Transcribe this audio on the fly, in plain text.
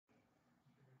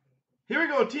Here we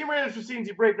go. Team Raiders for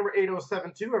C&C break number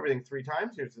 8072. Everything 3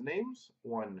 times. Here's the names.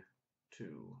 1,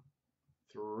 2,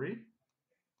 3.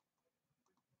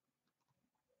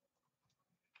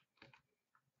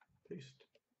 Paste.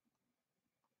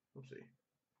 Let's see.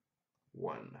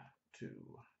 1, 2,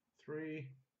 3.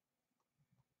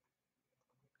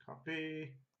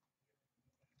 Copy.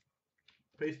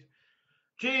 Paste.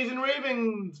 Jays and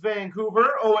Ravens,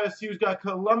 Vancouver. OSU's got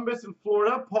Columbus in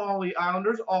Florida. Paulie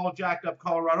Islanders, all jacked up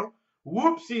Colorado.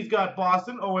 Whoopsie's got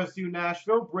Boston. OSU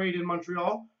Nashville. Braden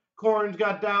Montreal. Corn's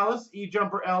got Dallas.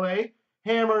 E-Jumper LA.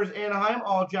 Hammers Anaheim,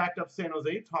 all jacked up San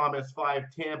Jose. Thomas 5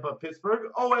 Tampa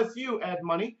Pittsburgh. OSU Ed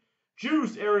Money.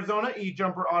 Juice Arizona.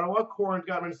 E-Jumper Ottawa. Corn's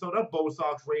got Minnesota. Bo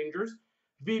Sox Rangers.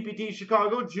 VPT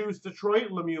Chicago. Juice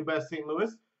Detroit. Lemieux Best St.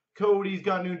 Louis. Cody's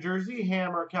got New Jersey.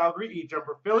 Hammer Calgary.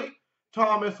 E-Jumper Philly.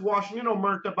 Thomas Washington.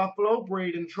 Omerta Buffalo.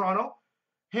 Braden Toronto.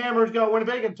 Hammer's got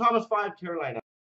Winnipeg. And Thomas 5 Carolina.